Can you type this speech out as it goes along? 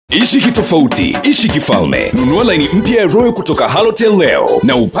Ishi kitofauti, ishi kifalme. Nunua laini mpya ya Royal kutoka Halotel leo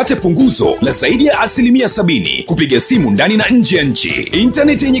na upate punguzo la zaidi ya 70% kupiga simu ndani na nje ya nchi.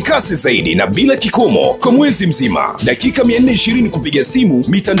 Internet yenye kasi zaidi na bila kikomo kwa mwezi mzima. Dakika 420 kupiga simu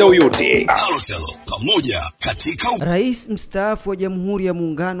mitandao yote. Halotel, pamoja katika. Rais mstaafu wa Jamhuri ya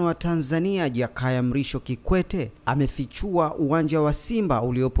Muungano wa Tanzania Jakaya Mrisho Kikwete amefichua uwanja wa Simba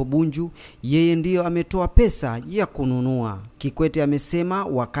uliopo Bunju, yeye ndio ametoa pesa ya kununua. Kikwete amesema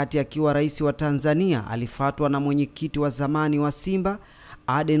wakati akiwa rais wa Tanzania alifuatwa na mwenyekiti wa zamani wa Simba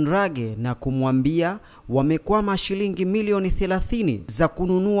Aden Rage na kumwambia wamekwama shilingi milioni 30 za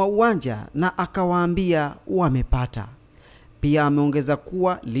kununua uwanja na akawaambia wamepata. Pia ameongeza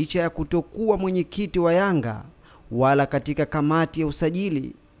kuwa licha ya kutokuwa mwenyekiti wa Yanga wala katika kamati ya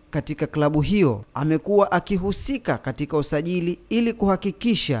usajili katika klabu hiyo, amekuwa akihusika katika usajili ili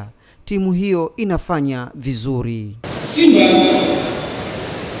kuhakikisha timu hiyo inafanya vizuri. Simba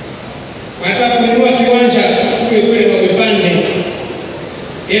wanataka kununua kiwanja kule wamepande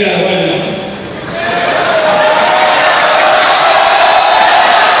ila hawana.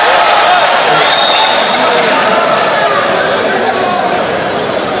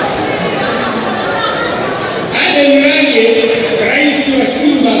 Aden rais wa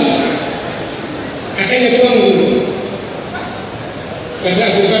Simba akaja kwangu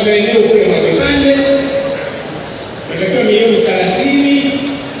nataka kupata eneo kule wamepande, natakiwa milioni 30,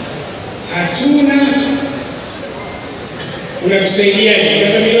 hatuna, unatusaidiaje?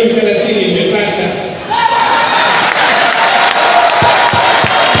 Kama milioni 30 nimepata.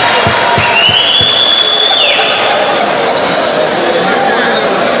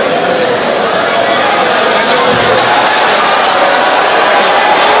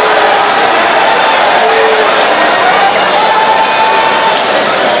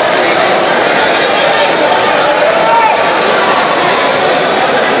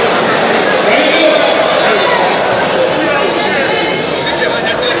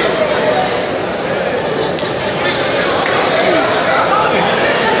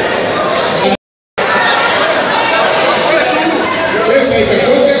 Pesa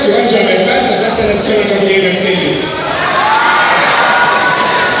ikatoka, kiwanja amepata, sasa nasikia watakujenga stadium.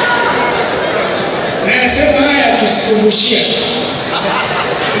 Na yasema haya kusikumbushia.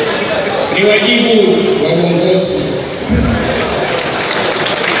 Ni wajibu wa uongozi.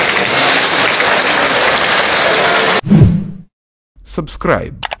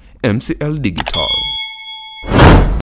 Subscribe MCL Digital.